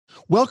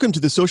Welcome to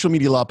the Social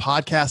Media Law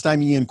Podcast.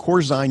 I'm Ian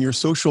Corzine, your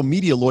social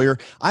media lawyer.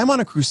 I'm on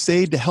a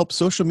crusade to help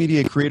social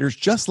media creators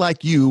just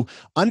like you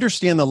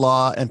understand the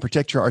law and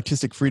protect your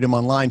artistic freedom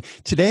online.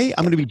 Today,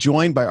 I'm going to be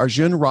joined by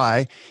Arjun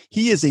Rai.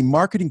 He is a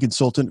marketing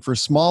consultant for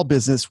small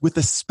business with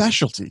a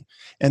specialty,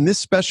 and this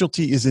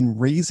specialty is in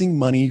raising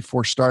money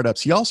for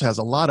startups. He also has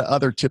a lot of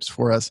other tips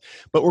for us,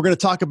 but we're going to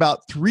talk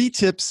about 3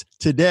 tips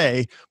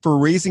today for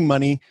raising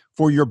money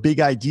for your big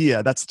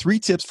idea. That's 3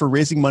 tips for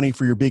raising money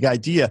for your big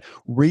idea.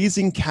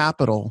 Raising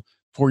capital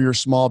for your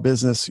small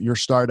business, your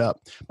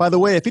startup. By the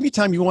way, if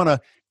anytime you want to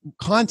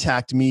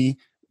contact me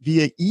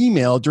via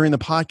email during the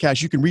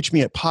podcast, you can reach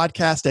me at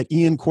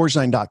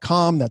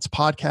podcast@iancorzine.com. That's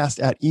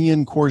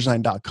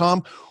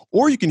podcast@iancorzine.com.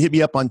 Or you can hit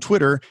me up on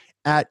Twitter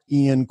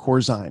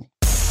 @IanCorzine.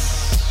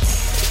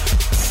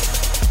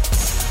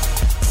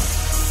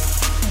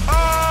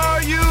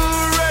 Are you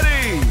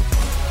ready?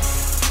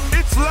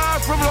 It's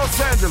live from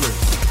Los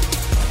Angeles.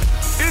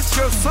 It's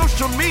your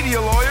social media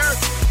lawyer,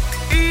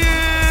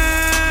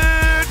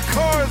 Ian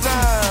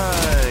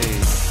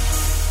Corzine.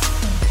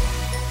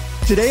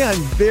 Today,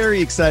 I'm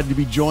very excited to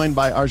be joined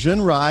by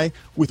Arjun Rai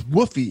with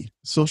Woofy,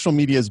 social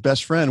media's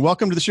best friend.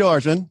 Welcome to the show,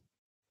 Arjun.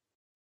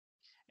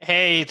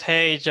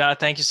 Hey, John.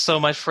 Thank you so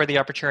much for the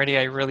opportunity.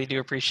 I really do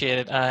appreciate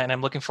it. And I'm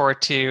looking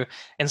forward to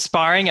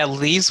inspiring at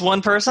least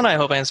one person. I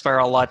hope I inspire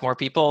a lot more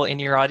people in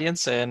your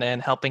audience and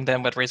helping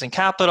them with raising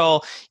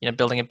capital,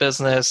 building a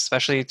business,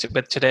 especially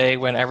with today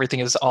when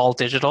everything is all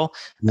digital.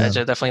 Yeah.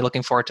 Definitely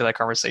looking forward to that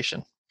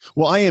conversation.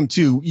 Well, I am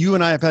too. You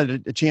and I have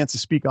had a chance to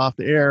speak off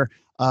the air,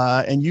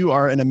 and you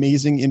are an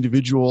amazing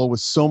individual with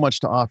so much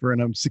to offer. And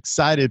I'm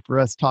excited for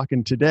us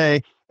talking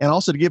today and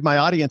also to give my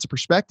audience a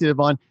perspective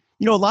on,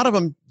 a lot of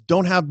them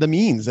don't have the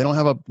means. They don't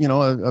have a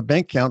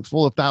bank account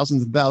full of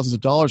thousands and thousands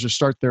of dollars to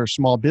start their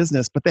small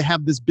business, but they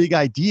have this big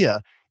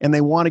idea and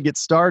they want to get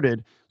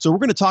started. So we're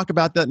going to talk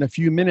about that in a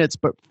few minutes.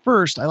 But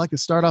first, I like to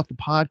start off the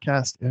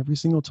podcast every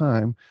single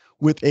time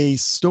with a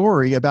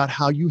story about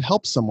how you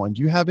help someone.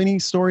 Do you have any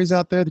stories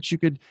out there that you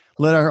could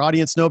let our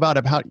audience know about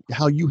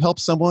how you help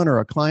someone or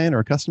a client or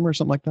a customer or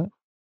something like that?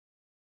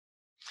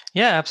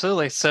 Yeah,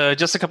 absolutely. So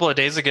just a couple of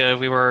days ago,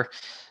 we were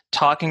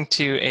talking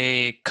to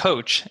a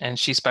coach, and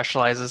she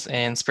specializes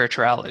in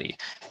spirituality,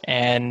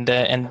 and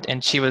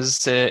she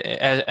was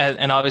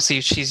and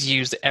obviously she's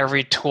used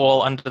every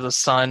tool under the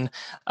sun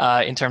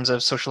in terms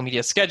of social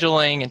media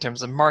scheduling, in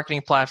terms of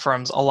marketing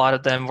platforms. A lot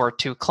of them were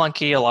too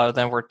clunky, a lot of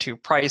them were too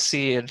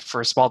pricey, and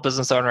for a small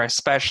business owner,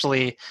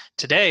 especially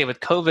today with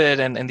COVID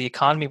and the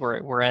economy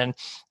we're in,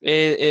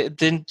 it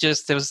didn't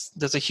just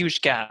there's a huge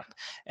gap.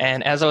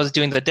 And as I was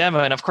doing the demo,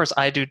 and of course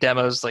I do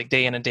demos like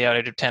day in and day out,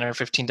 I do 10 or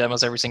 15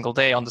 demos every single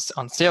day on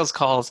sales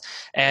calls,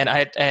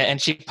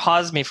 and she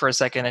paused me for a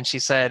second and she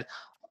said,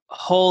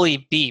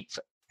 "Holy beep!"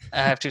 I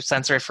have to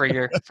censor it for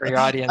your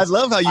audience. I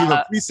love how you have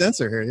a free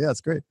censor here. Yeah,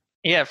 it's great.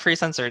 Yeah,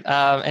 pre-censored.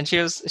 And she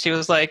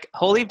was like,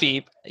 "Holy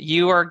beep,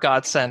 you are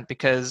God sent,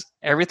 because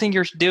everything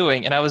you're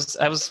doing," and I was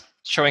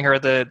showing her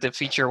the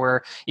feature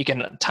where you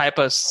can type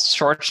a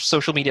short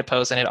social media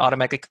post and it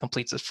automatically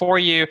completes it for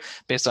you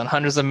based on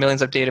hundreds of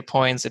millions of data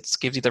points. It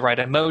gives you the right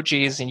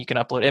emojis and you can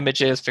upload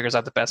images, figures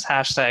out the best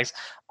hashtags,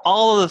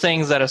 all of the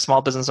things that a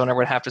small business owner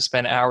would have to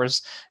spend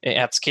hours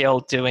at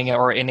scale doing,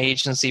 or an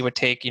agency would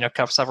take,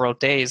 several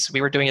days. We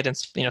were doing it in,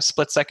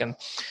 split second.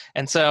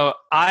 And so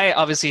I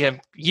obviously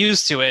am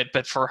used to it,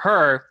 but for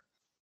her,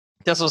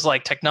 this was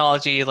like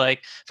technology,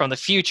 like from the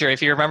future.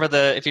 If you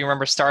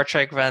remember Star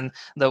Trek, when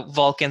the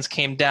Vulcans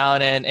came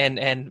down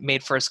and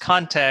made first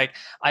contact,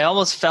 I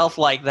almost felt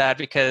like that,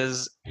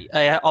 because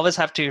I always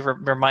have to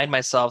remind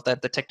myself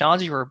that the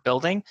technology we're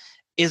building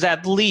is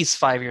at least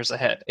 5 years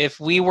ahead. If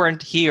we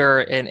weren't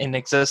here in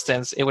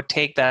existence, it would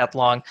take that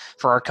long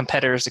for our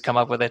competitors to come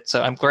up with it.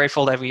 So I'm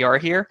grateful that we are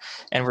here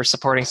and we're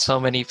supporting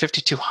so many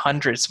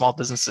 5,200 small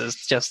businesses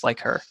just like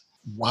her.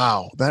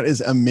 Wow, that is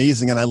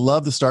amazing. And I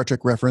love the Star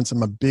Trek reference.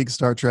 I'm a big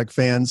Star Trek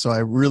fan, so I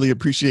really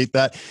appreciate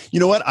that. You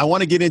know what? I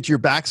want to get into your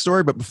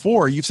backstory, but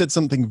before, you've said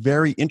something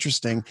very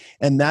interesting,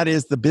 and that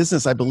is the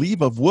business, I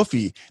believe, of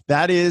Woofy.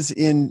 That is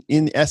in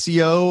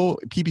SEO,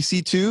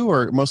 PPC too,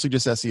 or mostly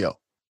just SEO?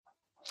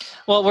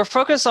 Well, we're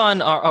focused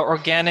on our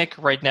organic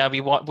right now.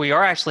 We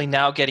are actually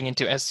now getting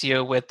into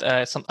SEO with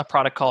a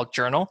product called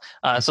Journal.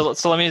 So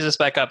let me just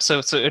back up.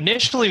 So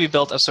initially we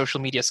built a social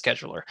media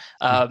scheduler.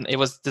 It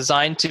was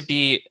designed to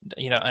be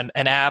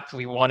an app.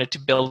 We wanted to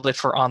build it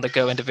for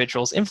on-the-go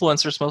individuals,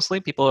 influencers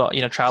mostly, people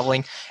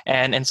traveling,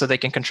 and so they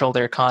can control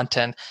their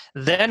content.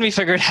 Then we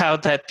figured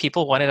out that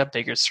people wanted a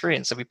bigger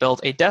screen, so we built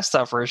a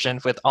desktop version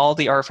with all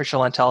the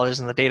artificial intelligence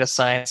and the data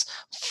science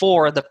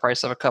for the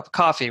price of a cup of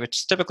coffee,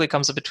 which typically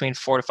comes in between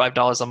 $4 to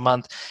 $5 a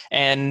month,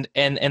 and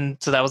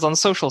so that was on the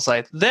social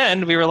side.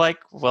 Then we were like,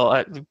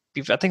 well,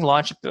 I think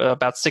launched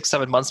about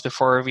 6-7 months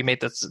before we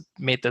made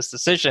this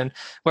decision.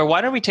 Where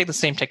why don't we take the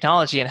same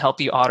technology and help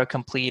you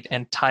autocomplete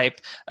and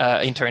type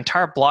into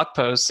entire blog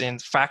posts in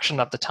fraction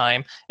of the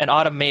time, and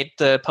automate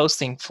the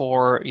posting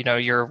for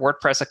your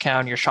WordPress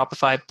account, your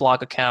Shopify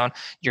blog account,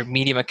 your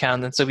Medium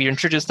account. And so we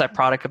introduced that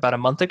product about a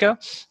month ago,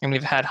 and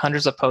we've had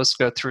hundreds of posts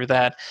go through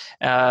that.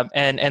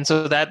 And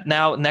so that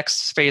now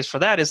next phase for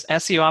that is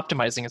SEO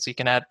optimizing it. So you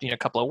can add a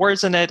couple of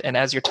words in it, and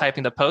as you're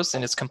typing the post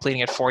and it's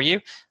completing it for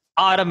you,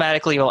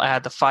 automatically will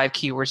add the 5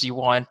 keywords you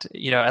want,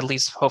 at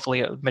least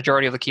hopefully a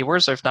majority of the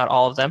keywords, or if not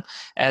all of them,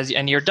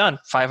 and you're done.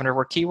 500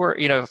 word keyword,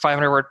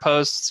 500 word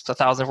posts,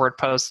 1,000 word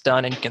posts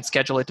done, and you can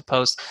schedule it to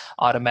post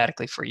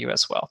automatically for you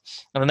as well.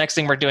 And the next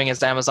thing we're doing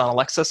is Amazon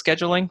Alexa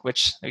scheduling,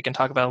 which we can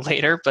talk about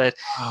later, but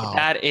Wow.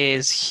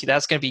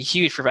 that's going to be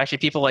huge for actually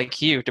people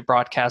like you to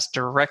broadcast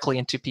directly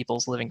into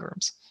people's living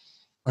rooms.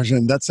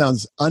 Arjun, that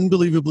sounds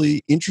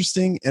unbelievably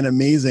interesting and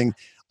amazing.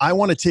 I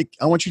want you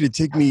to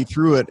take me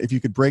through it if you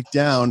could break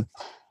down.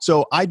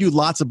 So I do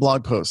lots of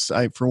blog posts.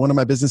 For one of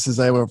my businesses,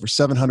 I have over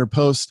 700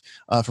 posts.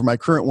 For my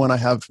current one, I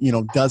have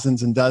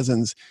dozens and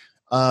dozens.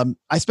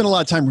 I spend a lot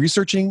of time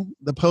researching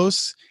the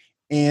posts,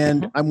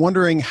 and I'm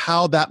wondering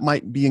how that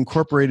might be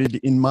incorporated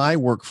in my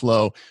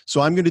workflow.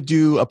 So I'm going to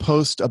do a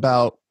post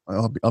about,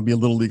 I'll be a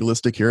little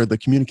legalistic here, the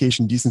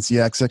Communication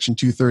Decency Act, Section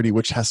 230,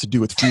 which has to do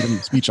with freedom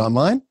of speech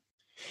online.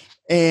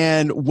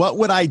 And what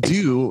would I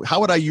do?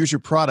 How would I use your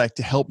product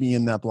to help me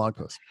in that blog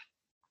post?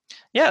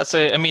 Yeah, so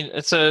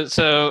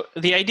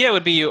the idea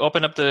would be you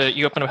open up Hello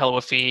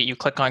Woofy, you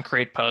click on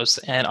Create Post,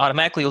 and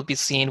automatically you'll be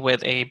seen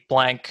with a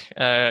blank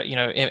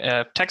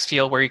text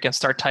field where you can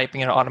start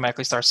typing and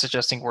automatically start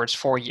suggesting words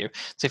for you.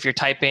 So if you're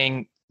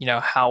typing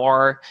how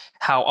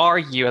are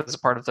you as a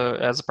part of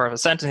a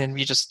sentence, and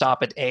you just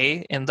stop at A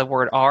in the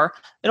word are,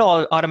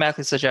 it'll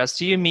automatically suggest,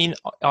 do you mean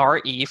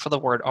RE for the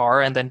word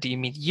are, and then do you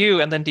mean you,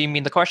 and then do you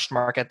mean the question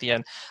mark at the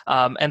end?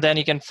 And then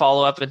you can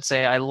follow up and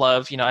say, I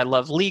love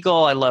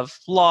legal, I love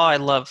law, I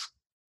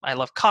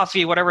love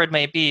coffee, whatever it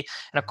may be.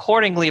 And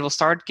accordingly, we'll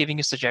start giving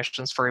you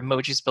suggestions for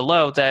emojis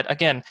below that.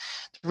 Again,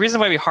 the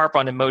reason why we harp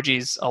on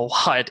emojis a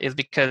lot is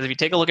because if you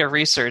take a look at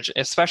research,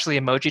 especially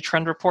Emoji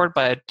Trend Report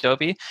by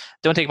Adobe,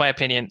 don't take my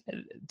opinion,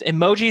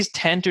 emojis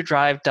tend to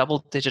drive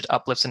double-digit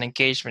uplifts in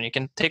engagement. You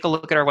can take a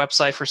look at our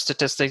website for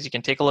statistics. You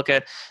can take a look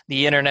at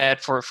the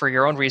internet for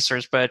your own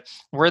research, but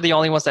we're the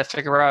only ones that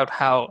figure out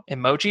how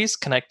emojis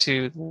connect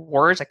to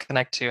words, that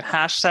connect to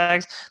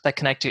hashtags, that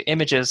connect to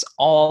images,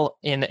 all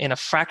in a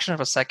fraction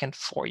of a second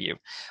for you.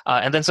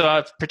 And then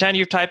so pretend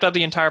you've typed up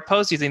the entire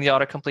post using the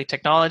autocomplete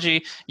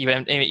technology.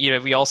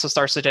 We also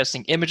start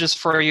suggesting images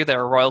for you that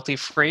are royalty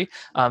free,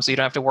 so you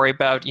don't have to worry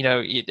about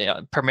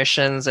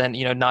permissions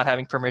and not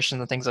having permissions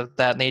and things of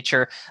that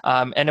nature.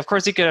 And of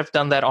course, you could have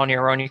done that on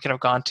your own. You could have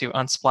gone to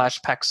Unsplash,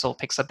 Pexel,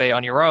 Pixabay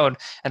on your own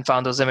and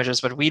found those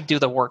images, but we do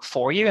the work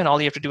for you, and all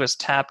you have to do is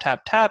tap,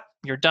 tap, tap.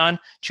 You're done.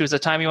 Choose the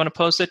time you want to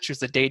post it. Choose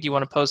the date you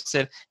want to post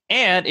it.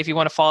 And if you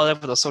want to follow it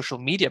up with a social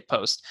media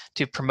post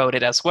to promote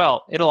it as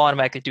well, it'll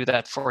automatically do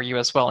that for you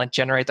as well and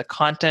generate the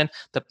content,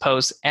 the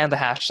posts, and the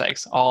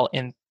hashtags all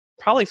in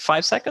probably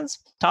 5 seconds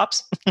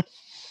tops.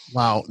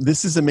 Wow,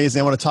 this is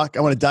amazing. I want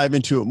to dive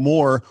into it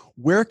more.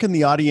 Where can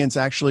the audience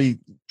actually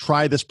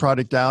try this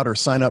product out or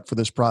sign up for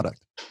this product?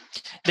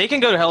 They can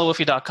go to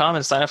hellowoofy.com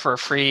and sign up for a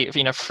free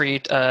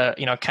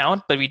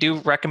account, but we do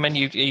recommend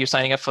you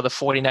signing up for the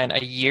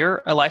 $49 a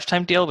year, a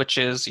lifetime deal, which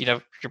is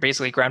you're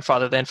basically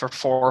grandfathered in for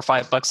 $4 or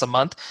 $5 a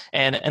month.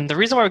 And the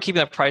reason why we're keeping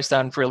the price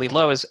down really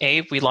low is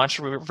we launched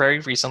very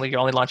recently. We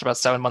only launched about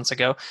 7 months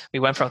ago. We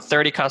went from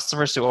 30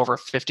 customers to over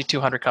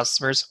 5,200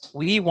 customers.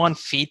 We want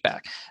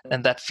feedback,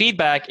 and that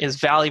feedback is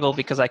valuable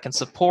because I can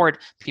support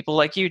people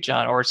like you,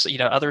 John, or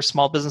other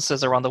small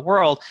businesses around the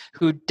world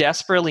who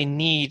desperately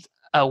need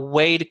a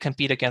way to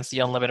compete against the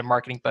unlimited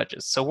marketing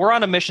budgets. So we're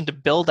on a mission to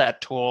build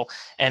that tool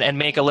and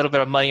make a little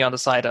bit of money on the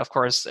side, of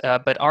course.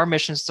 But our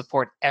mission is to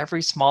support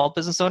every small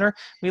business owner.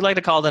 We like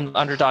to call them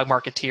underdog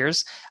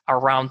marketeers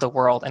around the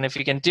world. And if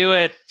you can do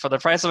it for the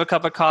price of a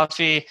cup of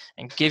coffee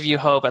and give you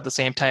hope at the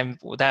same time,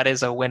 that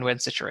is a win-win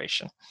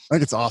situation. I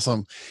think it's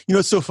awesome.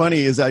 What's so funny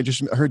is I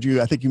just heard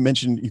you, I think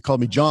you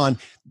called me John.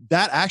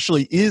 That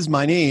actually is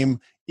my name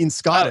in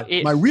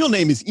Scotland. My real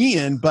name is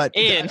Ian, but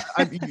Ian.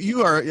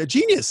 You are a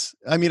genius.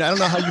 I mean, I don't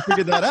know how you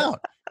figured that out.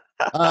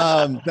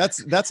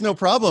 That's no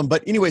problem.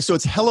 But anyway, so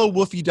it's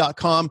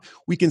hellowoofy.com.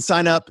 We can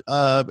sign up,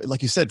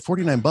 like you said,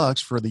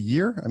 $49 for the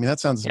year. I mean, that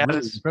sounds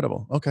really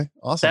incredible. Okay,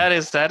 awesome.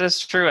 That is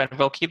true, and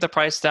we'll keep the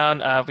price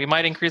down. We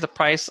might increase the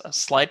price a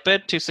slight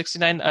bit to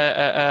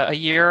 $69 a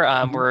year.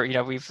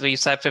 We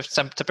said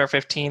September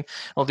 15th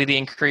will be the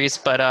increase,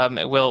 but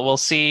we'll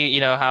see.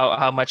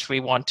 How much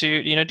we want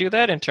to do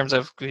that in terms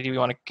of do we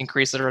want to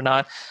increase it or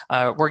not.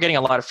 We're getting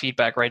a lot of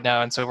feedback right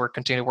now, and so we're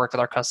continuing to work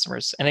with our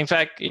customers. And in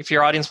fact, if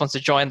your audience wants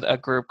to join a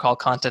group called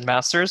Content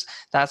Masters.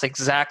 That's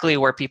exactly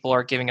where people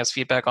are giving us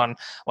feedback on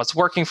what's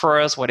working for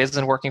us, what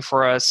isn't working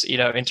for us,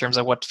 in terms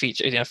of what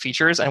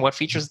features and what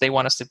features they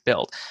want us to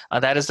build.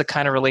 That is the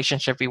kind of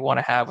relationship we want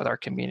to have with our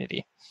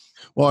community.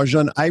 Well,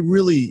 Arjun, I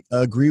really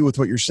agree with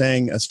what you're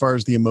saying as far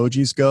as the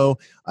emojis go.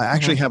 I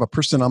actually have a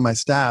person on my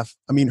staff.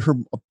 I mean,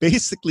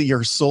 basically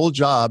her sole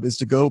job is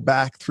to go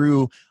back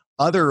through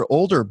other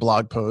older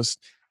blog posts,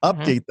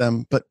 update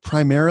them, but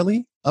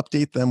primarily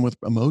update them with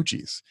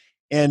emojis.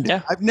 And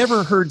I've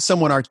never heard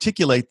someone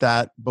articulate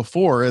that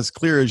before as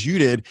clear as you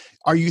did.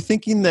 Are you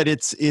thinking that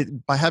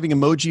by having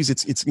emojis,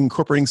 it's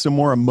incorporating some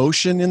more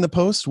emotion in the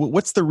post?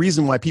 What's the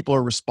reason why people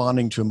are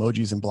responding to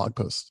emojis in blog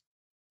posts?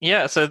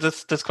 Yeah, so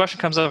this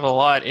question comes up a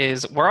lot.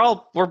 Is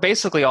we're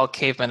basically all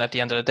cavemen at the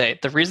end of the day.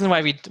 The reason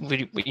why we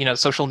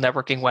social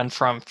networking went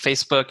from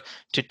Facebook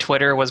to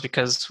Twitter was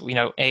because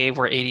we're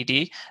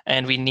ADD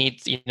and we need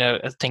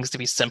things to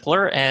be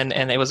simpler, and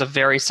it was a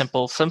very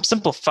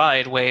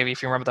simplified way,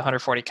 if you remember the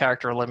 140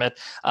 character limit,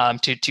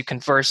 to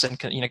converse and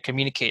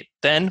communicate.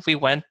 Then we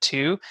went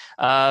to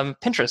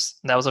Pinterest.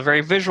 That was a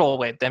very visual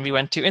way. Then we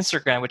went to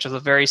Instagram, which is a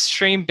very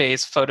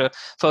stream-based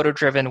photo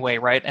driven way,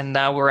 right? And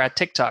now we're at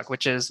TikTok,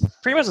 which is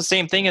pretty much the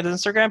same thing as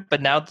Instagram,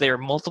 but now there are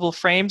multiple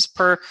frames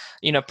per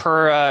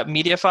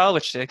media file,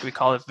 which we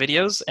call it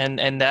videos,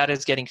 and that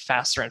is getting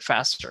faster and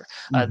faster.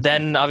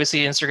 Then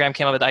obviously Instagram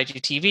came up with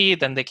IGTV,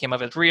 then they came up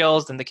with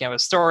Reels, then they came up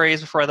with Stories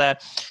before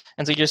that.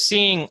 And so you're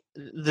seeing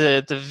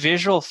the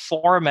visual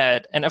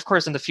format, and of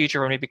course in the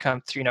future when we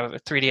become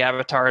 3D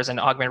avatars and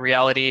augmented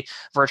reality,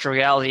 virtual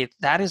reality,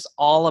 that is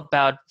all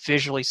about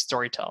visually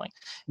storytelling.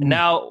 And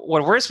now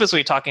what we're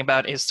specifically talking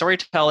about is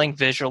storytelling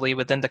visually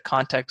within the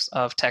context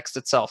of text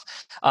itself,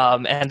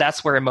 and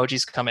that's where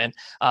emojis come in.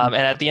 And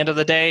at the end of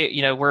the day,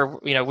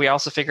 we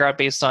also figure out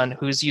based on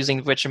who's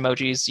using which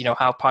emojis,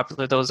 how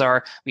popular those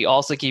are. We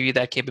also give you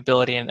that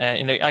capability, and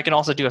I can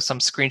also do some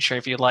screen share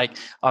if you like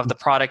of the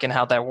product and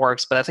how that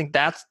works. But I think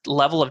that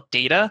level of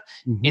data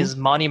is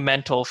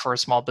monumental for a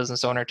small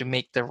business owner to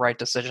make the right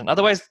decision.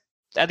 Otherwise,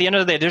 at the end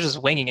of the day, they're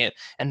just winging it,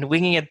 and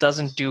winging it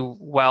doesn't do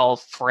well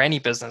for any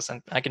business.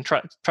 And I can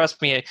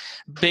trust me,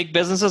 big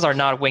businesses are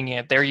not winging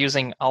it. They're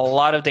using a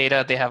lot of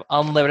data. They have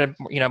unlimited,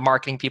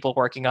 marketing people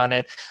working on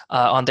it,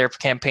 on their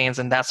campaigns,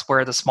 and that's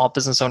where the small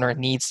business owner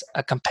needs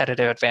a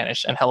competitive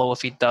advantage. And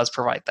HelloWolfie does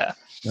provide that.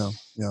 Yeah.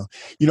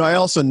 I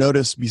also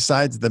noticed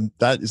besides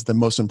that is the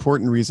most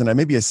important reason, and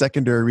maybe a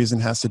secondary reason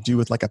has to do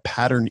with like a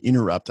pattern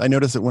interrupt. I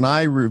notice that when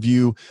I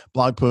review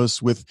blog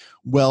posts with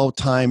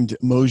well-timed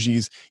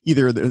emojis,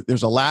 either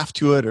there's a laugh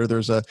to it or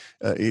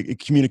it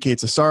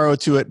communicates a sorrow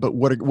to it, but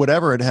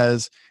whatever it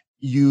has,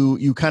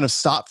 you kind of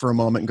stop for a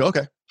moment and go,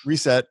 okay,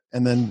 reset,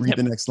 and then read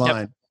the next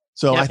line.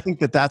 So I think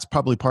that's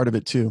probably part of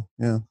it too.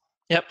 Yeah.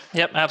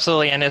 Yep,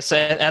 absolutely. And it's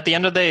at the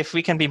end of the day, if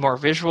we can be more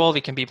visual,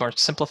 we can be more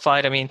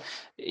simplified. I mean,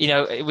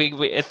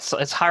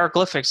 it's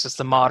hieroglyphics. It's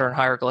the modern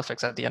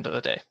hieroglyphics at the end of the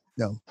day.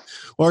 Yeah.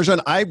 Well,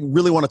 Arjun, I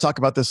really want to talk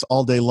about this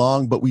all day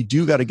long, but we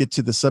do got to get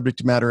to the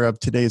subject matter of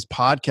today's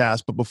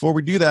podcast. But before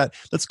we do that,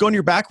 let's go into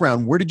your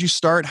background. Where did you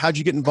start? How'd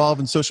you get involved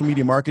in social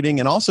media marketing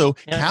and also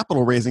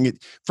capital raising?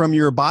 From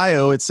your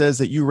bio, it says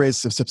that you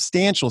raised a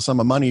substantial sum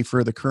of money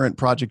for the current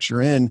projects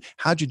you're in.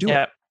 How'd you do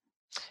it?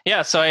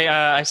 Yeah, so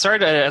I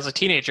started as a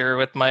teenager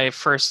with my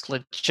first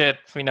legit,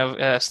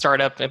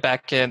 startup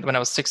back when I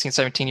was 16,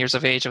 17 years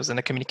of age. I was in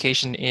the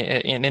communication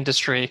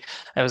industry.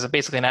 I was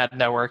basically an ad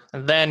network.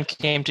 And then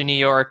came to New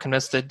York,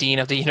 convinced the dean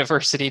of the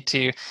university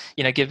to,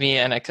 give me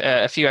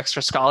a few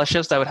extra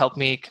scholarships that would help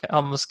me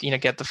almost,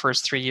 get the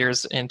first 3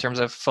 years in terms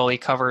of fully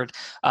covered,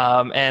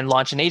 and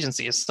launch an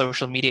agency, a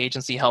social media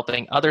agency,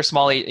 helping other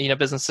small,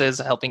 businesses,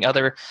 helping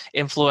other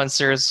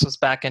influencers. This was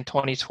back in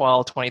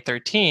 2012,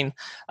 2013,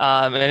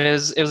 and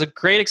it was a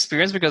great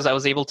experience because I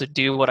was able to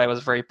do what I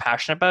was very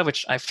passionate about,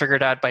 which I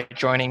figured out by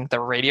joining the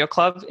radio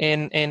club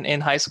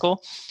in high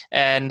school.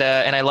 And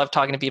I love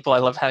talking to people. I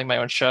love having my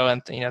own show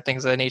and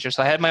things of that nature.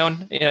 So I had my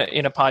own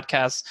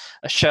podcast,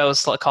 a show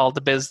called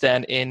The Biz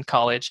Den in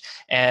college,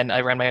 and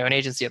I ran my own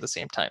agency at the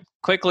same time.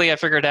 Quickly, I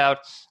figured out,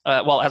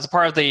 as a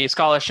part of the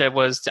scholarship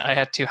I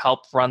had to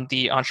help run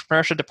the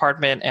entrepreneurship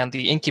department and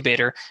the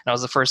incubator. And I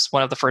was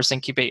one of the first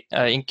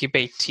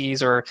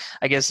incubatees, or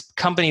I guess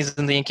companies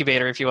in the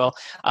incubator, if you will.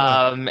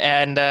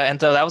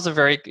 And so that was a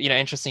very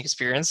interesting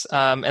experience.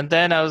 And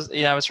then I was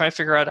trying to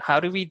figure out,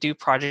 how do we do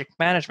project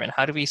management?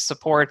 How do we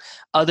support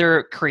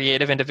other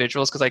creative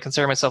individuals? Because I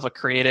consider myself a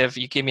creative.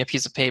 You give me a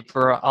piece of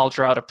paper, I'll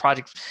draw out a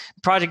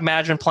project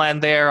management plan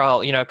there.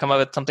 I'll come up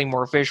with something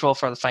more visual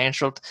for the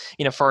financial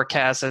forecast.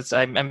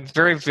 I'm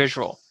very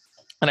visual.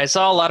 And I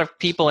saw a lot of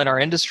people in our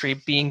industry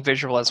being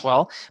visual as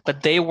well,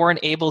 but they weren't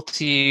able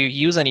to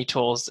use any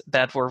tools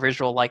that were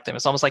visual like them.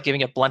 It's almost like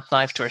giving a blunt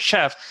knife to a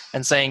chef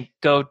and saying,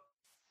 go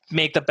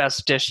make the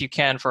best dish you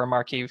can for a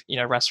marquee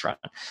restaurant.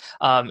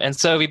 And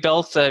so we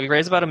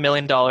raised about $1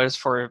 million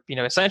for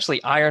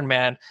essentially Iron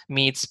Man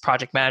meets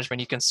project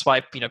management. You can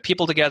swipe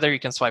people together, you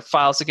can swipe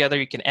files together,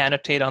 you can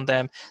annotate on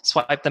them,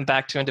 swipe them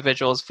back to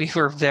individuals. We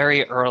were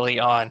very early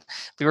on.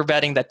 We were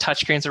betting that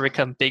touchscreens would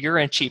become bigger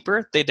and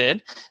cheaper. They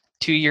did.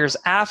 2 years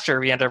after,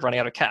 we ended up running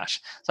out of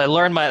cash. So I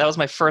learned that was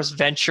my first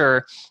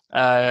venture,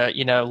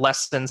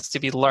 lessons to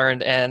be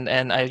learned.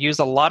 And I used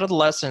a lot of the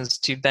lessons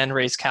to then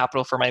raise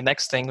capital for my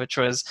next thing, which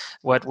was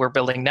what we're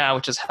building now,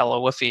 which is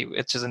Hello Woofy,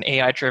 which is an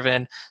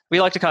AI-driven, we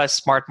like to call it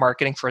smart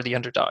marketing for the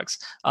underdogs.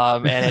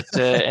 And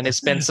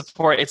it's been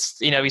support. It's,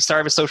 we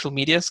started with social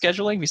media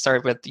scheduling. We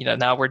started with,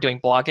 now we're doing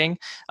blogging.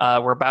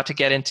 We're about to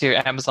get into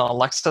Amazon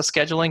Alexa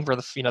scheduling. We're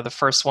the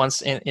first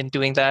ones in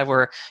doing that,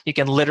 where you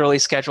can literally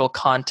schedule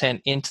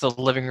content into the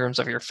living rooms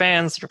of your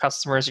fans, your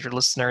customers, your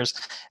listeners,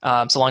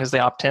 so long as they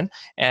opt in.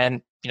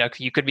 And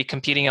you could be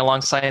competing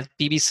alongside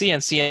BBC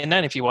and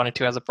CNN if you wanted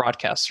to as a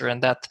broadcaster.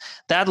 And that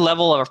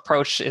level of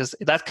approach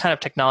that kind of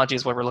technology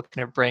is what we're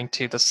looking to bring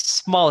to the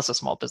smallest of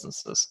small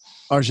businesses.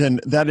 Arjun,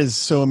 that is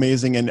so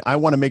amazing. And I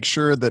want to make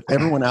sure that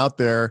everyone out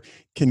there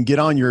can get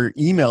on your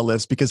email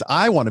list, because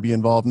I want to be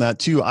involved in that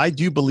too. I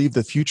do believe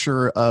the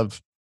future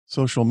of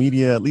social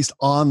media, at least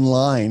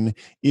online,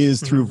 is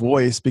through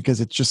voice,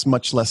 because it's just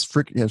much less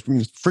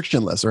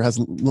frictionless, or has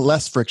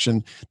less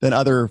friction than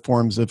other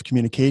forms of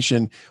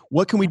communication.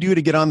 What can we do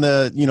to get on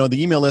the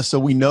the email list so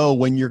we know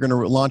when you're going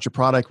to launch a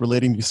product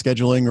relating to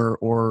scheduling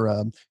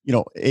or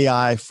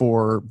AI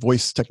for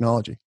voice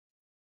technology?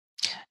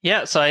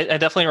 Yeah, so I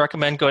definitely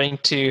recommend going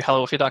to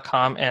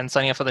hellowoofy.com and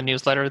signing up for the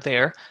newsletter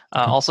there.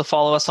 Also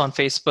follow us on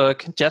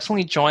Facebook.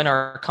 Definitely join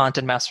our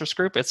Content Masters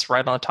group. It's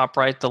right on the top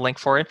right, the link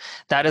for it.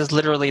 That is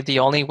literally the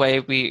only way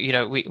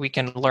we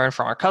can learn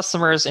from our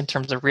customers in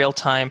terms of real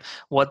time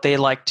what they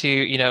like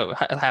to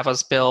have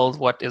us build,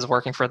 what is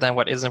working for them,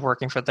 what isn't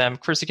working for them. Of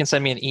course, you can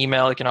send me an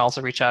email. You can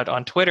also reach out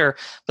on Twitter.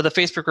 But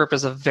the Facebook group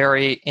is a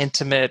very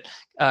intimate,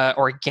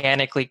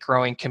 organically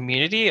growing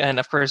community, and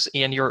of course,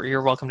 Ian,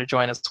 you're welcome to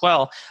join as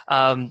well.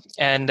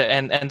 And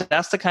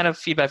that's the kind of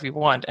feedback we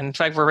want. And in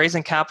fact, we're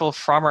raising capital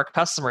from our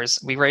customers.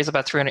 We raised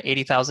about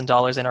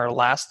 $380,000 in our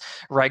last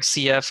Reg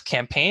CF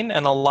campaign,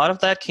 and a lot of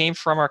that came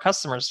from our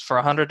customers. For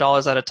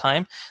 $100 at a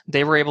time,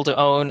 they were able to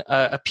own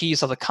a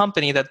piece of the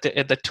company that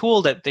the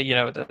tool that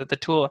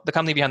the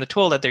company behind the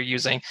tool that they're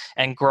using,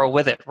 and grow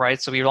with it.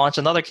 Right. So we launched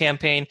another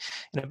campaign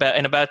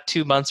in about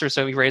 2 months or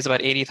so. We raised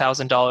about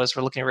 $80,000.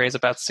 We're looking to raise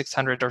about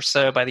 600 or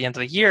so by the end of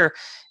the year.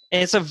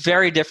 And it's a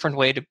very different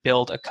way to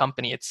build a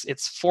company.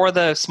 It's for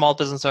the small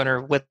business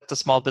owner, with the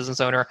small business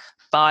owner,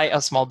 by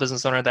a small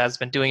business owner that has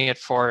been doing it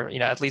for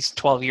at least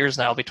 12 years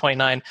now. I'll be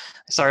 29. I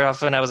started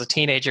off when I was a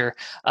teenager,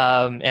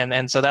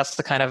 and so that's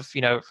the kind of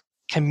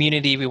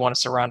community we want to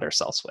surround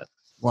ourselves with.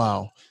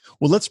 Wow.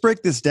 Well, let's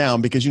break this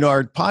down, because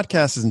our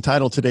podcast is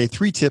entitled today,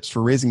 3 Tips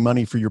for Raising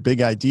Money for Your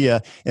Big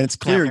Idea. And it's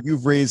clear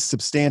you've raised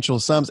substantial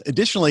sums.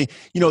 Additionally,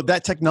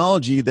 that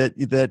technology that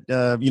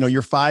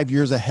you're 5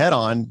 years ahead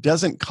on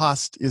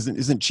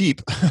isn't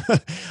cheap.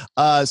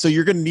 So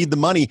you're going to need the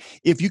money.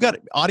 If you got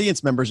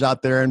audience members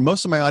out there, and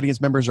most of my audience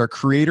members are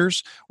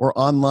creators or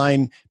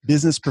online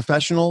business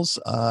professionals,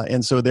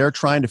 and so they're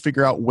trying to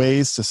figure out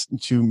ways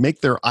to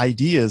make their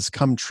ideas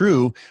come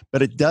true,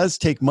 but it does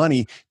take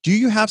money. Do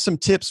you have some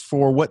tips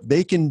for what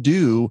they can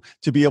do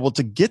to be able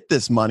to get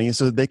this money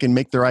so that they can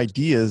make their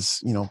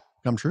ideas,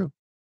 come true?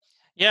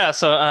 Yeah.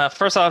 So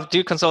first off,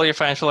 do consult your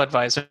financial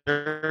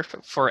advisor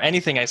for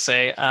anything I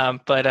say.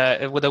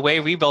 But with the way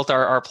we built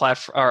our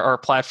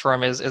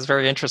platform is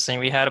very interesting.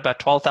 We had about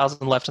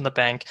 12,000 left in the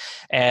bank,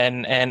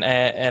 and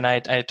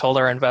I told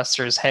our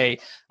investors, hey,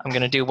 I'm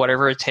going to do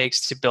whatever it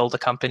takes to build a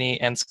company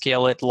and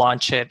scale it,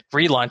 launch it,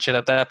 relaunch it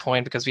at that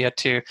point, because we had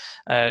to,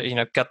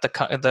 get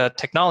the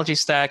technology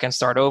stack and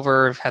start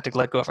over. Had to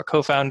let go of a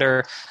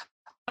co-founder.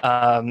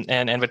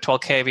 And with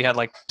 12K, we had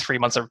like 3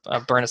 months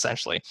of burn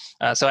essentially.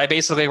 So I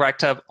basically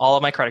racked up all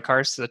of my credit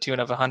cards to the tune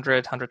of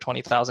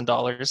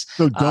 $120,000.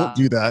 So don't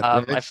do that.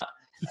 Right?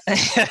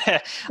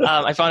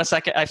 I found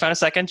a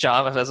second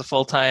job as a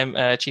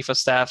full-time chief of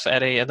staff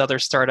at another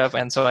startup,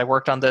 and so I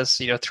worked on this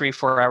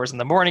 3-4 hours in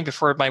the morning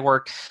before my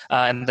work,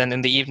 and then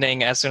in the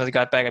evening, as soon as I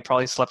got back, I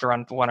probably slept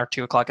around 1 or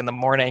 2 o'clock in the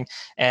morning.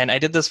 And I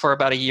did this for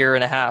about a year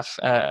and a half,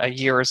 a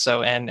year or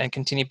so, and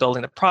continue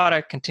building the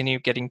product, continue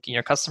getting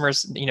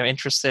customers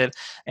interested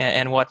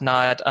and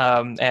whatnot,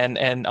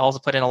 and also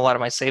put in a lot of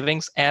my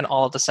savings and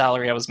all of the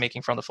salary I was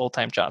making from the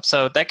full-time job.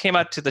 So that came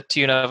out to the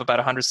tune of about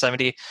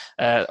 $170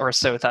 or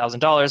so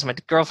 $1,000. My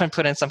girlfriend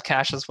put in some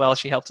cash as well.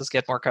 She helped us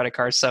get more credit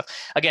cards. So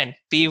again,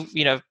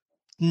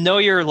 know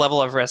your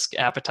level of risk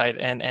appetite,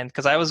 and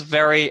because I was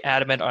very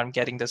adamant on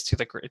getting this to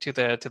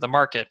the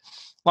market.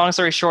 Long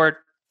story short,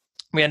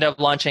 we ended up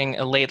launching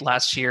late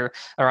last year,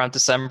 around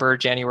December,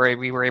 January.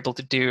 We were able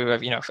to do,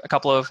 a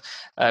couple of,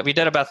 we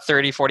did about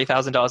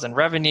 $40,000 in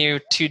revenue.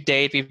 To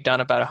date, we've done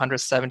about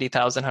 $170,000,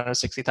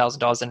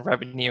 $160,000 in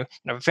revenue.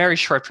 In a very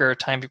short period of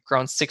time, we've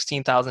grown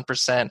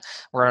 16,000%.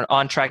 We're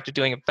on track to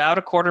doing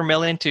about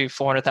 $250,000 to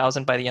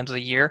 $400,000 by the end of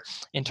the year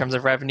in terms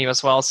of revenue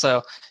as well.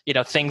 So,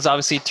 things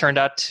obviously turned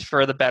out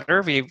for the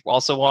better. We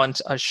also won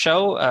a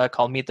show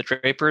called Meet the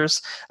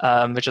Drapers,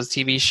 which is a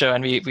TV show,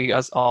 and we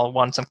all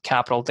won some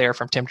capital there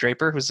from Tim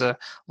Draper, who's a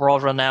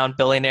world-renowned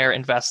billionaire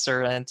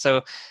investor. And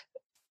so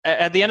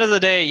At the end of the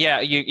day, yeah,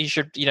 you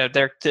should,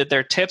 there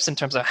are tips in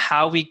terms of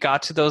how we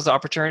got to those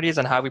opportunities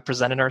and how we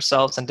presented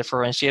ourselves and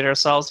differentiated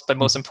ourselves. But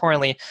most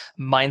importantly,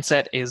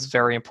 mindset is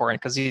very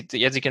important because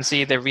as you can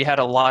see, that we had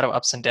a lot of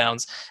ups and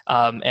downs.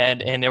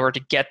 And in order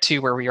to get to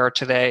where we are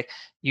today,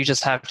 you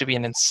just have to be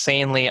an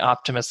insanely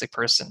optimistic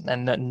person.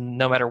 And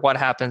no matter what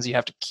happens, you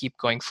have to keep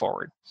going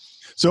forward.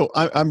 So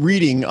I'm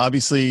reading,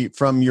 obviously,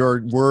 from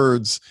your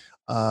words,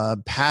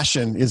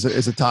 passion is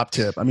a top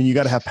tip. I mean, you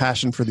got to have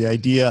passion for the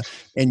idea,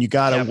 and you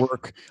got to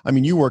work. I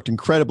mean, you worked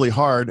incredibly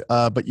hard,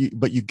 but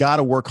you got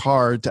to work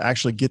hard to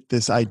actually get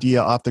this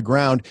idea off the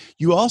ground.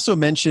 You also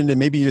mentioned, and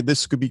maybe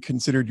this could be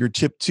considered your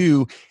tip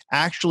too,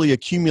 actually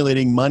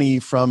accumulating money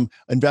from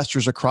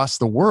investors across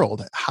the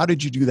world. How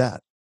did you do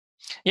that?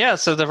 Yeah,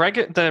 so the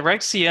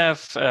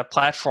RegCF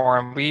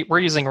platform, we're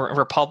using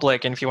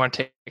Republic, and if you want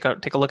to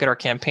take a look at our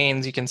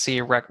campaigns, you can see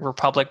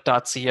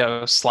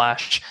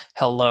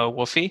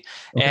republic.co/hello-woofy,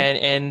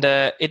 and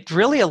it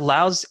really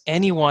allows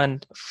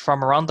anyone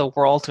from around the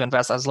world to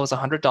invest as low as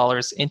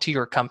 $100 into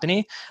your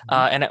company,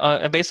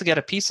 and basically get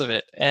a piece of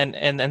it,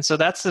 and so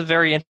that's a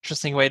very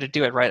interesting way to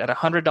do it, right? At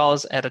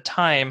 $100 at a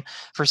time,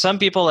 for some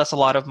people that's a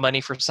lot of money.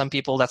 For some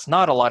people that's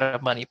not a lot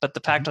of money. But the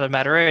fact of the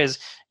matter is,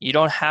 you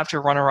don't have to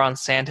run around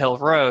Sand Hill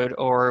Road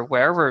or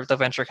wherever the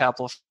venture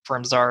capital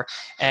firms are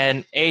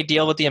and A,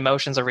 deal with the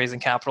emotions of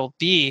raising capital,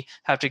 B,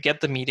 have to get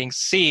the meetings,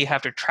 C,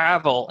 have to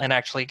travel and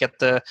actually get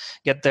the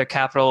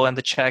capital and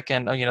the check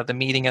and the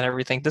meeting and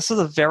everything. This is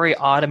a very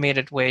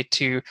automated way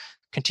to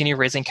continue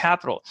raising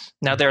capital.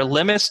 Now, there are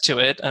limits to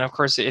it. And of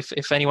course,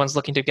 if anyone's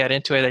looking to get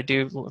into it, I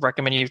do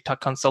recommend you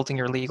consulting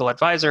your legal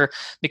advisor,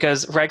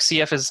 because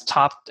RegCF is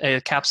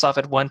caps off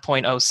at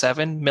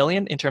 1.07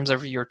 million in terms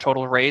of your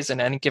total raise in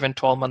any given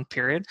 12-month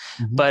period.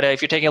 But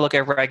if you're taking a look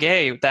at Reg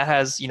A, that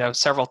has,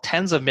 several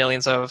tens of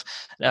millions of,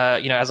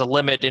 as a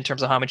limit in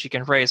terms of how much you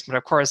can raise. But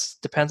of course,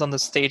 depends on the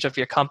stage of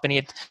your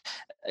company.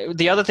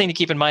 The other thing to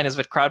keep in mind is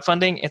with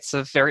crowdfunding, it's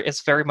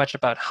very much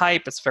about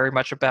hype. It's very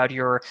much about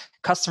your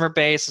customer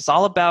base. It's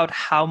all about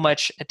how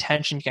much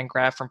attention you can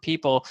grab from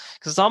people,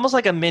 because it's almost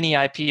like a mini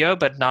IPO,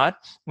 but not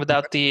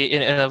without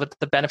with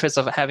the benefits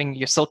of having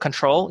your still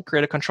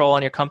creative control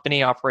on your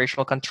company,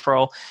 operational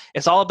control.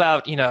 It's all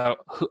about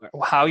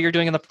how you're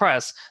doing in the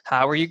press,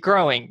 how are you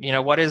growing,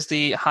 what is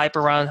the hype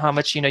around how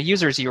much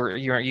users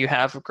you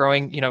have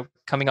growing,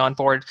 coming on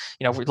board,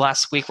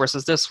 last week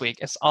versus this week.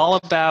 It's all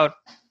about.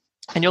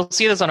 And you'll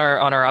see this on our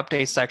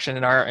update section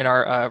in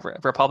our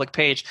Republic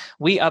page.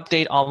 We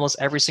update almost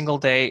every single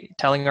day,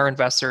 telling our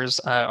investors,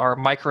 our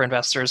micro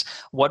investors,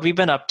 what we've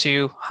been up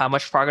to, how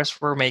much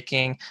progress we're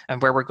making, and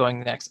where we're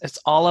going next. It's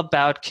all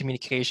about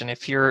communication.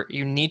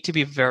 You need to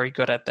be very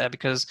good at that,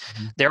 because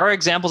there are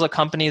examples of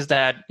companies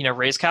that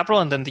raise capital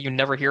and then you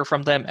never hear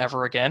from them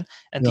ever again,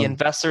 and the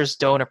investors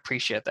don't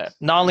appreciate that.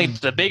 Not only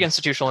the big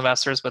institutional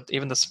investors, but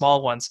even the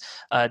small ones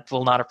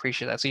will not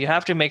appreciate that. So you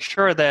have to make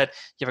sure that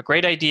you have a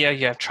great idea,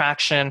 you have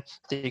traction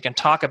that you can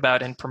talk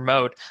about and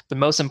promote, but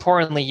most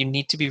importantly, you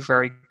need to be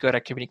very good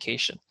at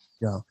communication.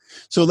 Yeah.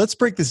 So let's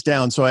break this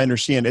down so I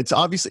understand. It's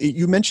obviously,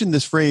 you mentioned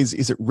this phrase,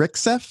 is it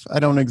RegCF? I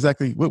don't know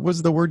exactly. What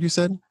was the word you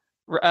said?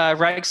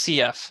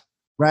 RegCF.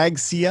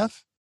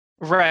 RegCF?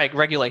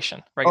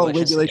 Regulation.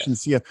 Regulation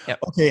CF. Yep.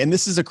 Okay. And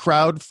this is a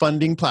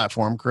crowdfunding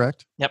platform,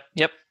 correct?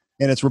 Yep.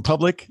 And it's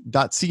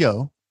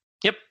republic.co.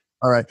 Yep.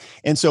 All right.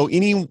 And so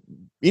anyone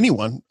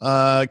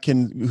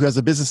who has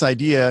a business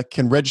idea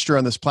can register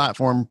on this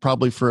platform,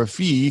 probably for a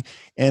fee,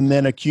 and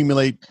then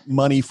accumulate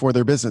money for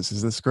their business.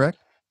 Is this correct?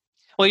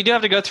 Well, you do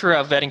have to go through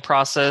a vetting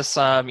process.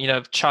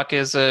 Chuck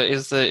is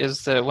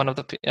the one of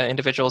the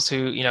individuals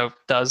who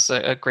does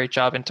a great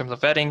job in terms of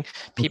vetting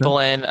people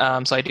in.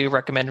 So I do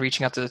recommend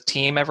reaching out to the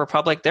team at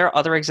Republic. There are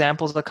other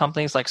examples of the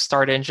companies like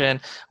Start Engine,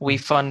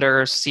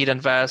 WeFunder, Seed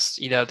Invest.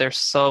 There's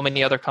so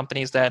many other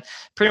companies that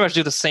pretty much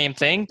do the same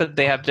thing, but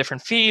they have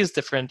different fees,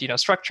 different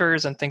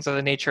structures, and things of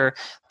the nature.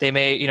 They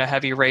may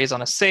have you raise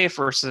on a safe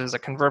versus a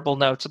convertible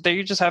note. So there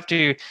you just have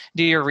to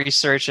do your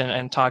research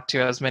and talk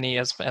to as many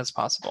as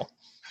possible.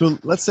 So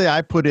let's say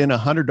I put in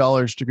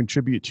 $100 to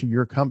contribute to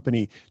your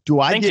company. Do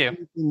I Thank get you.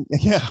 anything?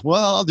 Yeah,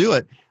 well, I'll do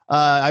it.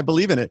 I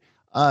believe in it.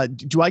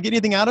 Do I get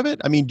anything out of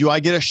it? I mean, do I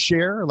get a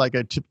share, like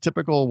a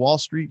typical Wall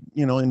Street,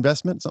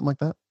 investment, something like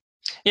that?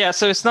 Yeah,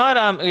 so it's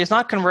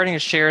not converting to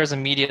shares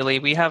immediately.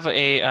 We have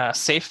a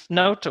safe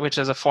note, which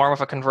is a form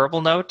of a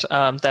convertible note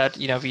that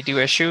we do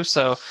issue.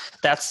 So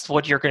that's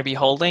what you're going to be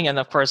holding. And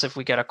of course, if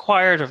we get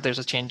acquired, or if there's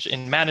a change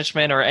in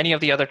management, or any of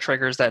the other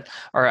triggers that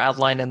are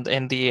outlined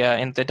in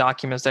the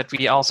documents that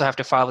we also have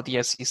to file with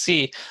the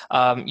SEC,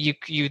 you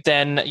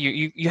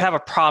have a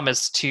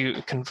promise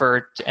to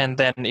convert. And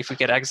then if we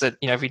get exit,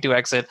 if we do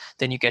exit,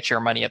 then you get your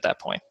money at that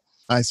point.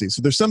 I see.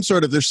 So there's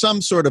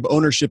some sort of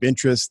ownership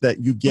interest that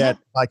you get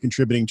by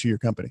contributing to your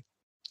company.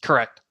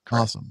 Correct.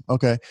 Awesome.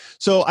 Okay.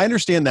 So I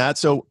understand that.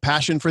 So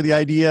passion for the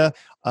idea,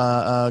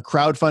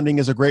 crowdfunding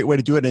is a great way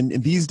to do it.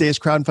 And these days,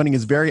 crowdfunding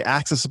is very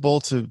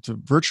accessible to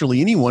virtually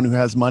anyone who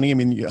has money. I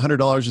mean,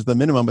 $100 is the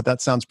minimum, but that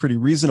sounds pretty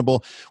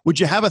reasonable. Would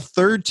you have a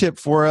third tip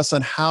for us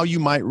on how you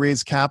might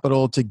raise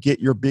capital to get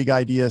your big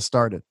idea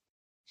started?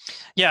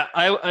 Yeah,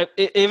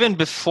 even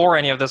before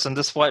any of this, and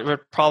this would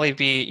probably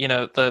be,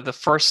 the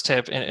first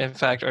tip, in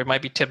fact, or it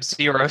might be tip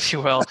zero, if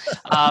you will,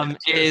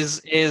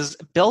 is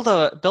build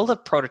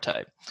a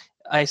prototype.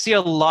 I see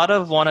a lot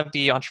of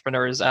wannabe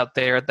entrepreneurs out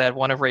there that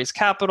want to raise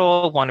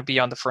capital, want to be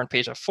on the front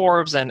page of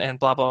Forbes and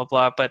blah, blah,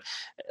 blah. But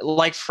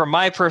like from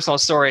my personal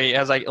story,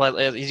 as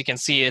you can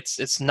see,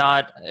 it's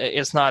not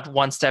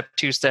one step,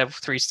 two step,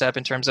 three step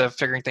in terms of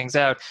figuring things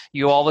out.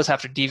 You always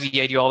have to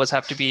deviate. You always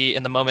have to be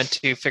in the moment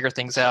to figure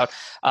things out.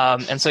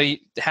 And so you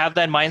have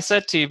that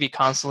mindset to be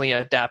constantly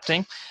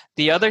adapting.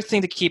 The other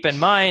thing to keep in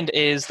mind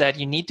is that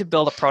you need to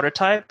build a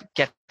prototype,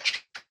 get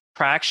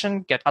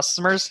traction, get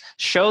customers,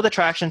 show the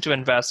traction to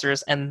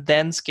investors, and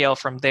then scale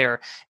from there.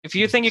 If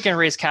you think you can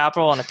raise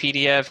capital on a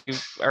PDF, you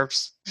are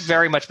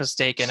very much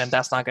mistaken, and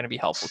that's not going to be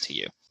helpful to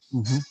you.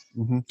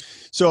 Mm-hmm, mm-hmm.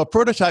 So a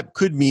prototype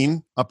could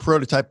mean a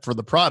prototype for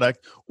the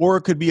product, or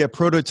it could be a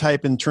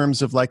prototype in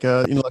terms of like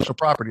a intellectual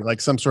property,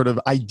 like some sort of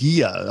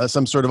idea,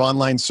 some sort of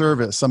online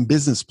service, some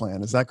business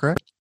plan. Is that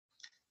correct?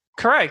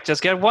 Correct.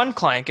 Just get one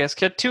client, just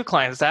get two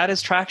clients. That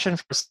is traction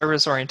for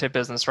service-oriented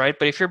business, right?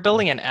 But if you're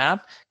building an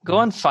app, go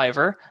on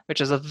Fiverr,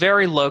 which is a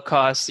very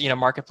low-cost,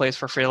 marketplace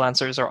for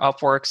freelancers, or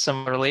Upwork,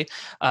 similarly,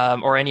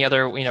 or any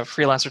other,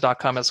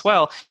 freelancer.com as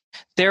well.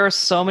 There are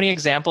so many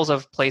examples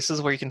of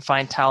places where you can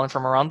find talent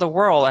from around the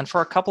world, and for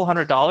a couple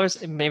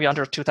 $100, maybe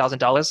under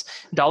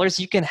 $2,000,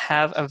 you can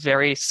have a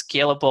very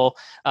scalable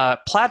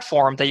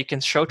platform that you can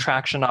show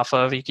traction off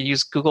of. You can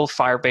use Google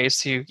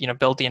Firebase to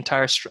build the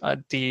entire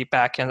the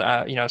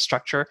backend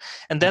structure,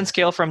 and then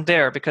scale from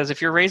there. Because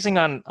if you're raising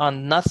on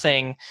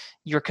nothing,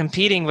 you're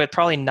competing with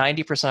probably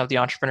 90% of the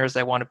entrepreneurs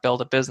that want to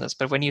build a business.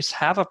 But when you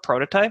have a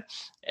prototype,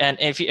 and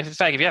if you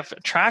have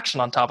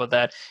traction on top of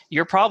that,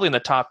 you're probably in the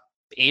top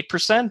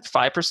 8%,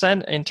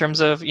 5% in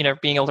terms of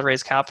being able to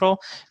raise capital.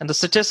 And the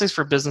statistics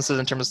for businesses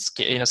in terms of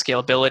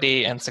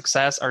scalability and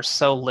success are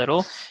so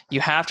little.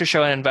 You have to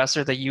show an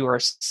investor that you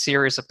are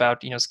serious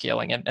about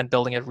scaling and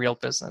building a real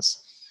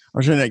business.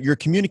 Arjun, you're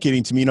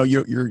communicating to me.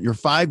 You're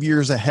 5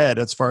 years ahead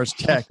as far as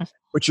tech,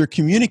 but you're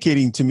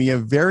communicating to me a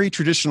very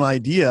traditional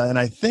idea, and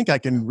I think I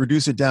can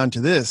reduce it down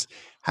to this: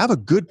 have a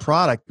good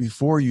product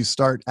before you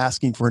start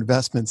asking for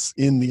investments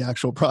in the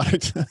actual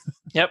product.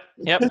 Yep,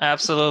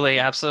 absolutely.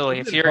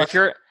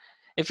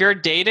 If you're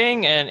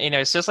dating, and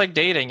it's just like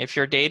dating. If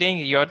you're dating,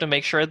 you have to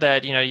make sure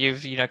that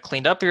you've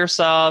cleaned up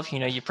yourself.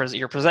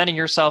 You're presenting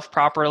yourself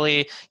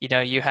properly.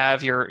 You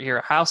have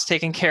your house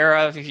taken care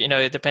of.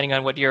 Depending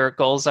on what your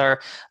goals are.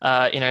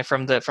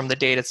 From the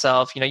date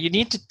itself. You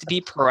need to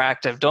be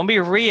proactive. Don't be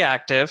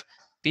reactive.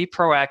 Be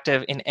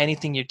proactive in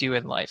anything you do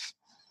in life.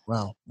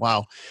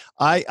 Wow.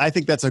 I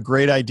think that's a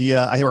great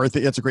idea. I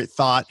think that's a great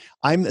thought.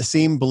 I'm the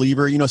same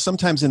believer.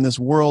 Sometimes in this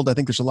world, I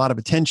think there's a lot of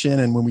attention.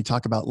 And when we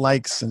talk about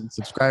likes and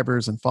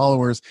subscribers and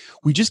followers,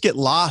 we just get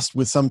lost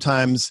with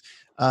sometimes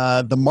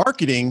the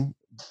marketing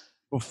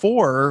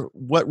before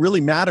what really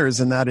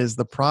matters, and that is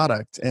the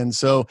product. And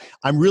so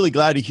I'm really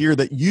glad to hear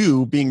that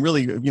you, being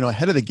really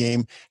ahead of the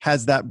game,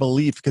 has that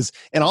belief.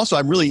 And also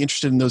I'm really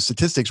interested in those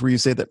statistics where you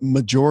say that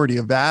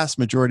vast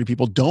majority of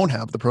people don't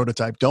have the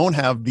prototype, don't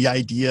have the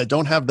idea,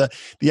 don't have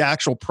the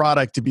actual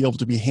product to be able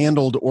to be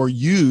handled or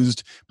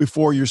used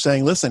before you're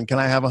saying, listen, can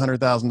I have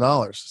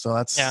 $100,000? So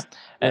that's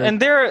And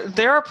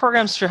there are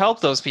programs to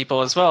help those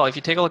people as well. If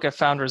you take a look at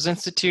Founders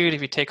Institute,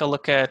 if you take a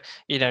look at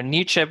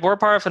NewChip, we're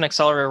part of an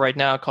accelerator right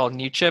now called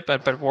NewChip,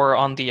 but we're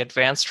on the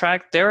advanced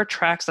track. There are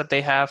tracks that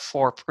they have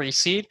for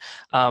pre-seed,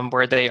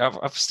 where they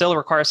still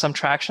require some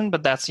traction,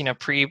 but that's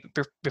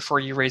before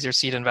you raise your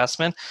seed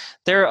investment.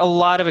 There are a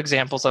lot of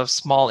examples of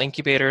small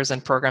incubators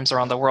and programs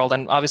around the world,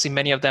 and obviously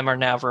many of them are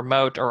now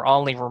remote or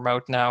only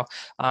remote now.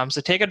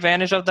 So take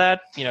advantage of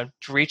that.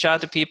 Reach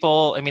out to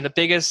people. I mean, the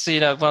biggest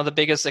one of the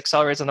biggest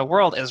accelerators in the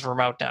world is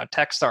remote now.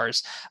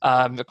 Techstars,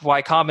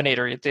 Y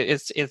Combinator,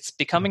 it's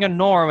becoming a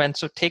norm, and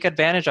so take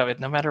advantage of it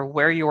no matter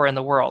where you are in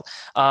the world.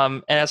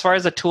 And as far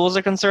as the tools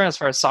are concerned, as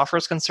far as software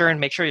is concerned,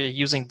 make sure you're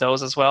using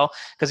those as well,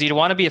 because you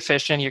want to be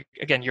efficient.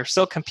 You're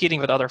still competing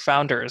with other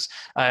founders,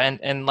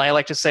 and I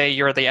like to say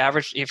you're the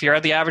average. If you're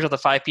the average of the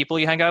 5 people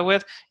you hang out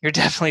with, you're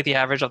definitely the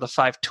average of the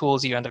 5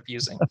 tools you end up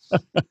using.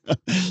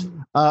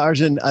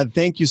 Arjun,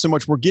 thank you so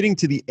much. We're getting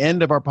to the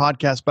end of our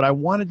podcast, but I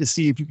wanted to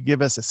see if you could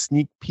give us a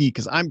sneak peek,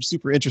 because I'm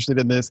super interested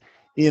in this,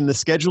 in the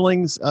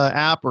scheduling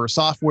app or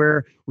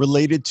software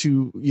related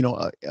to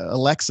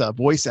Alexa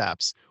voice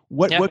apps.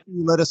 What can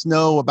you let us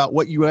know about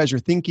what you guys are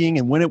thinking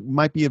and when it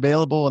might be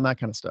available and that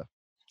kind of stuff?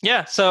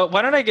 Yeah. So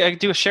why don't I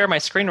share my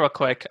screen real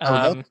quick?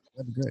 That'd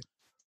be great.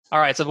 All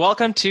right, so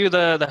welcome to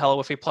the Hello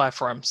Wifey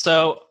platform.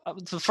 So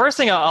the first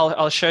thing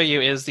I'll show you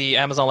is the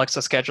Amazon Alexa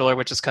scheduler,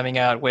 which is coming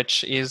out,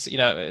 which is,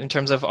 in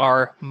terms of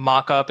our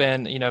mock-up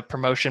and,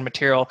 promotion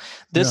material,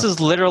 this is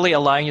literally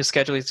allowing you to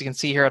schedule, as you can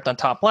see here at the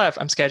top left,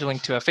 I'm scheduling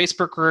to a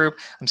Facebook group,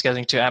 I'm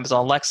scheduling to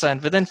Amazon Alexa,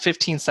 and within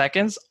 15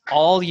 seconds,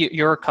 all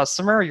your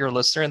customer, your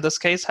listener in this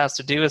case, has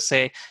to do is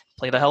say,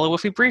 play the Hello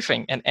Woofy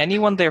briefing. And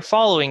anyone they're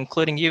following,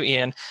 including you,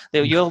 Ian,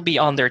 you'll be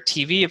on their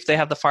TV if they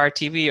have the Fire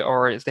TV,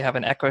 or if they have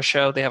an Echo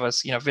Show, they have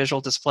a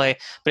visual display.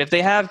 But if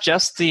they have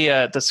just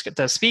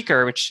the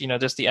speaker, which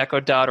just the Echo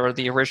Dot or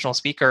the original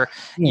speaker,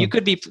 you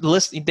could be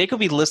they could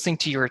be listening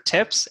to your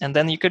tips, and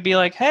then you could be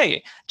like,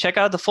 hey, check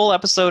out the full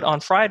episode on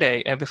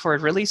Friday, and before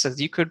it releases,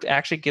 you could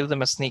actually give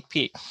them a sneak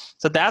peek.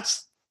 So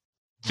that's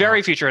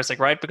very futuristic,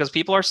 right? Because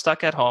people are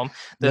stuck at home.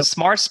 The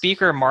smart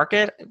speaker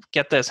market,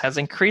 get this, has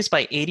increased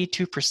by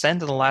 82% in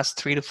the last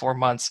 3 to 4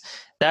 months.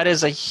 That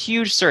is a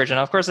huge surge. And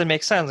of course, it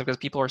makes sense because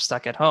people are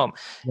stuck at home.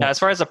 Now, as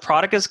far as the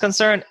product is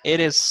concerned, it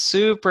is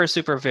super,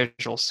 super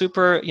visual.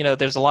 Super,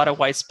 there's a lot of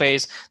white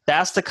space.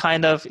 That's the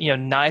kind of,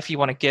 knife you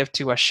want to give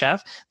to a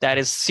chef that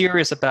is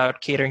serious about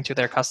catering to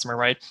their customer,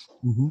 right?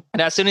 Mm-hmm.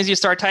 And as soon as you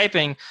start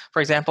typing,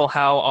 for example,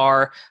 how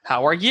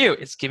are you?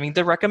 It's giving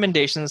the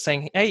recommendations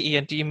saying, hey,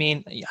 Ian, do you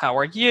mean how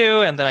are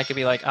you? And then I could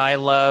be like, I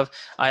love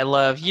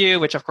you,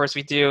 which of course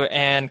we do,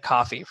 and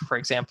coffee, for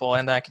example.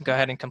 And then I can go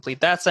ahead and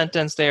complete that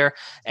sentence there.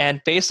 And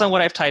based on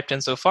what I've typed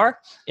in so far,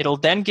 it'll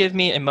then give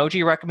me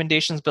emoji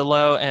recommendations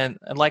below. And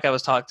like I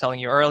was telling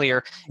you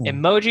earlier,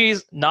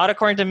 emojis, not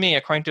according to me,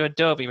 according to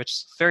Adobe, which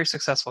is a very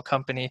successful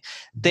company,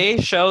 they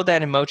show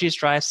that emojis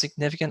drive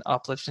significant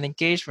uplift in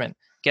engagement.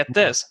 Get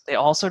this, they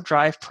also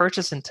drive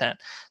purchase intent.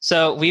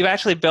 So we've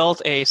actually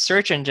built a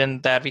search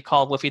engine that we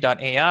call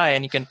Woofy.ai,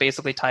 and you can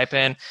basically type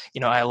in,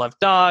 I love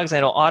dogs, and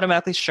it'll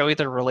automatically show you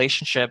the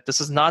relationship.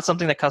 This is not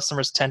something that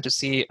customers tend to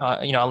see,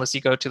 unless you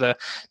go to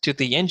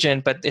the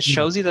engine, but it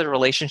shows you the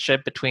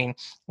relationship between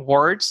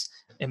words,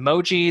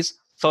 emojis,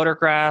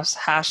 photographs,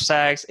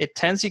 hashtags. It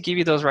tends to give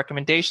you those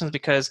recommendations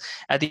because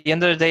at the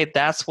end of the day,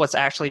 that's what's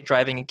actually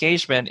driving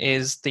engagement,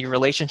 is the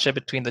relationship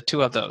between the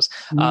two of those.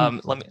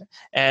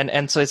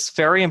 And so it's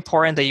very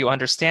important that you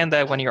understand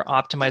that when you're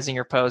optimizing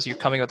your post, you're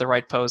coming with the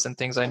right post and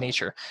things of that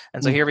nature.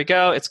 And so here we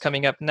go. It's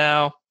coming up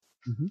now.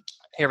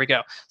 Here we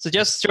go. So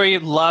just to show you,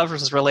 love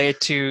is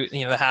related to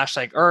the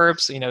hashtag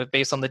herbs.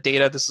 Based on the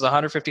data, this is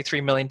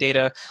 153 million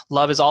data.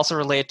 Love is also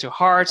related to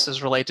hearts.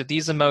 Is related to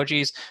these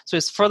emojis. So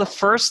it's for the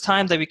first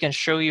time that we can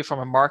show you from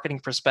a marketing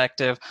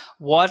perspective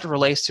what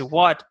relates to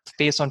what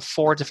based on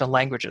 4 different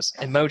languages: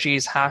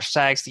 emojis,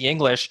 hashtags, the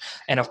English,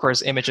 and of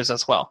course images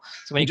as well.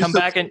 So when you come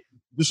back and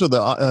just so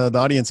the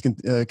audience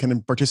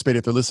can participate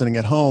if they're listening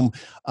at home,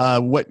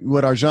 what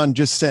Arjan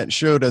just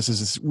showed us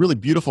is this really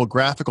beautiful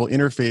graphical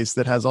interface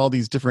that has all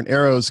these different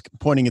arrows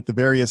pointing at the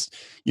various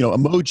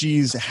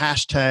emojis,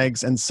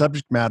 hashtags, and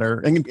subject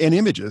matter and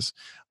images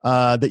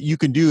that you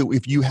can do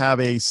if you have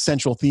a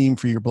central theme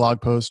for your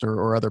blog post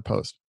or other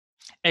post.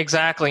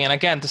 Exactly. And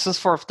again, this is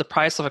for the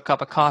price of a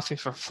cup of coffee.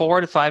 For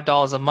 $4 to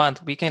 $5 a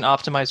month, we can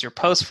optimize your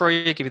post for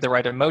you, give you the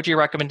right emoji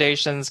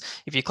recommendations.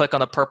 If you click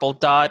on the purple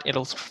dot,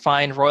 it'll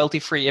find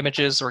royalty-free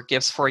images or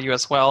GIFs for you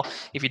as well.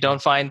 If you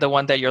don't find the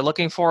one that you're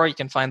looking for, you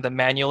can find them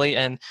manually.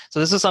 And so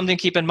this is something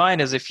to keep in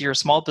mind, is if you're a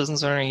small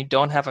business owner and you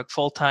don't have a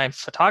full-time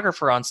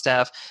photographer on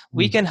staff,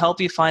 we can help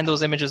you find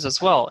those images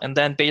as well. And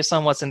then based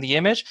on what's in the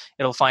image,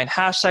 it'll find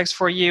hashtags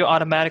for you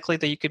automatically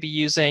that you could be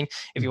using.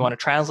 If you want to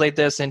translate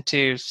this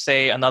into,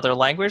 say, another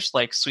language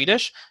like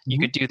Swedish, you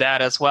could do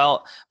that as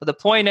well. But the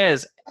point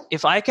is,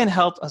 if I can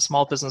help a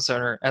small business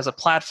owner as a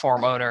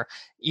platform owner,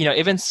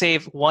 even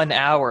save 1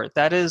 hour,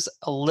 that is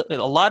a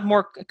lot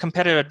more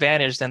competitive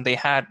advantage than they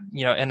had,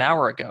 an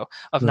hour ago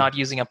of not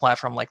using a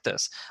platform like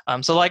this.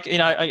 So I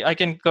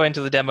can go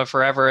into the demo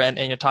forever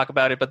and talk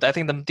about it, but I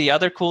think the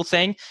other cool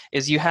thing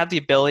is you have the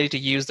ability to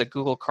use the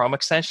Google Chrome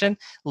extension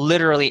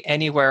literally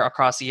anywhere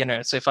across the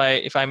internet. So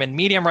if I'm in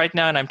Medium right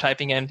now and I'm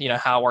typing in,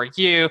 how are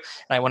you? And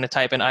I want to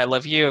type in I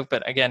love you,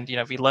 but again,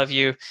 we love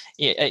you,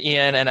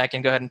 Ian, and I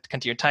can go ahead and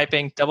continue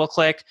typing, double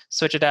click,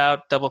 switch it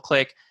out, double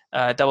click,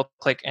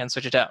 and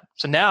switch it out.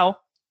 So now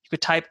you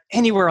could type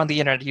anywhere on the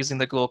internet using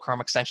the Google Chrome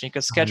extension. You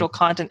could schedule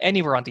content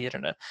anywhere on the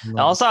internet.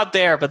 Now, I'll stop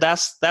there, but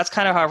that's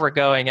kind of how we're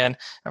going. And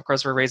of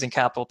course, we're raising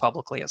capital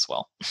publicly as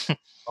well.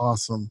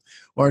 Awesome.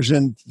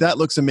 Arjan, that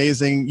looks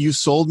amazing. You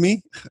sold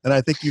me, and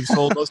I think you've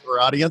sold most of our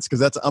audience because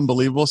that's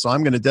unbelievable. So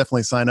I'm going to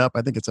definitely sign up.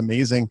 I think it's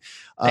amazing.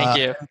 Thank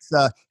you.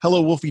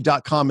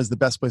 HelloWoofy.com is the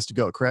best place to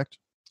go, correct?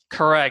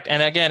 Correct.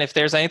 And again, if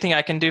there's anything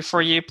I can do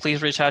for you,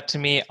 please reach out to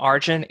me,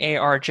 Arjun,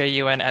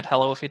 ARJUN, at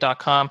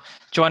HelloWoofy.com.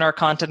 Join our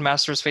Content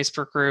Masters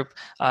Facebook group,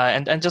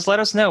 and just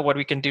let us know what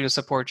we can do to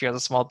support you as a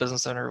small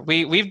business owner.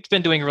 We've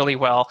been doing really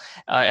well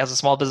as a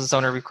small business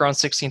owner. We've grown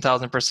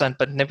 16,000%,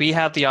 but we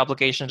have the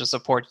obligation to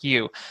support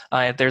you.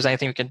 If there's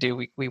anything we can do,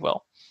 we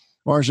will.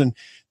 Arjun,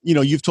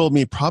 you've told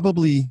me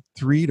probably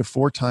 3 to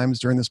 4 times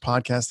during this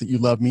podcast that you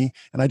love me,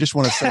 and I just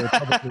want to say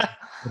publicly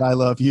that I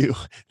love you.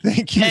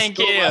 Thank you. Thank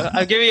you.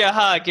 I'll give you a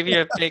hug. Give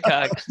you a big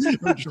hug.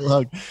 Virtual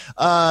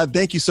hug.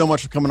 Thank you so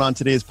much for coming on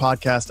today's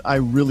podcast. I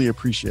really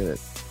appreciate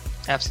it.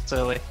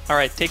 Absolutely. All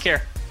right. Take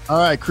care. All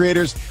right,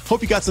 creators.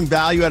 Hope you got some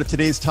value out of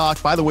today's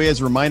talk. By the way,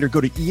 as a reminder,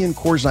 go to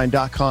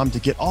iankorzine.com to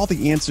get all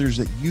the answers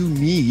that you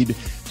need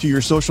to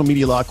your social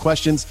media law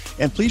questions.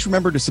 And please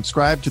remember to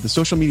subscribe to the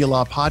Social Media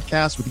Law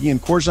Podcast with Ian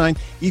Corzine.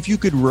 If you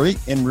could rate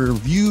and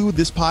review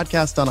this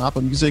podcast on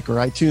Apple Music or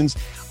iTunes,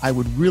 I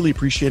would really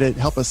appreciate it.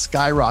 Help us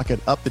skyrocket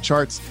up the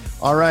charts.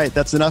 All right,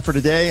 that's enough for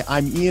today.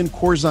 I'm Ian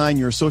Corzine,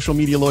 your social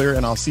media lawyer,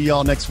 and I'll see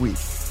y'all next week.